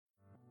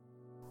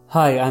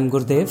Hi, I'm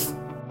Gurudev.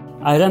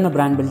 I run a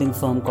brand building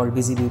firm called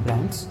BZB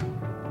Brands,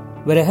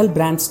 where I help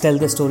brands tell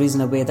their stories in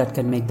a way that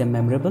can make them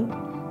memorable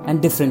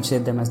and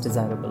differentiate them as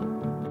desirable.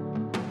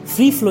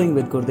 FreeFlowing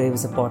with Gurudev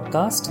is a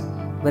podcast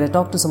where I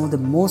talk to some of the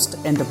most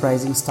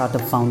enterprising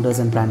startup founders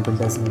and brand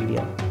builders in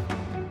India.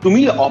 To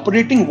me, the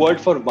operating word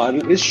for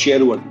viral is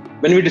share one.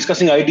 When we're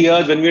discussing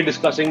ideas, when we're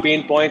discussing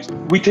pain points,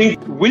 we think,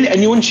 will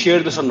anyone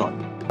share this or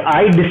not?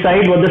 I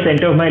decide what the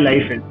center of my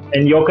life is,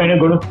 and you're kind of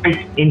going to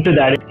fit into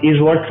that is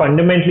what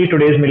fundamentally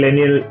today's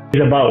millennial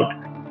is about.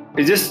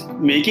 It's just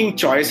making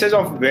choices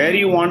of where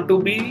you want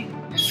to be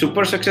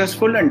super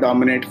successful and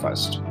dominate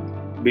first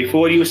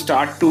before you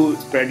start to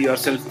spread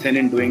yourself thin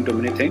in doing too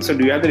many things. So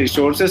do you have the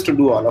resources to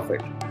do all of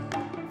it?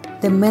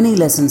 There are many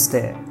lessons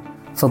there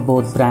for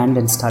both brand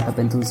and startup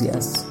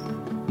enthusiasts,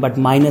 but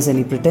minus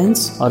any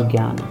pretense or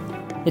gyan.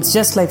 It's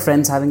just like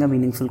friends having a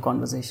meaningful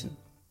conversation.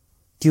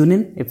 Tune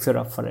in if you're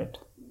up for it.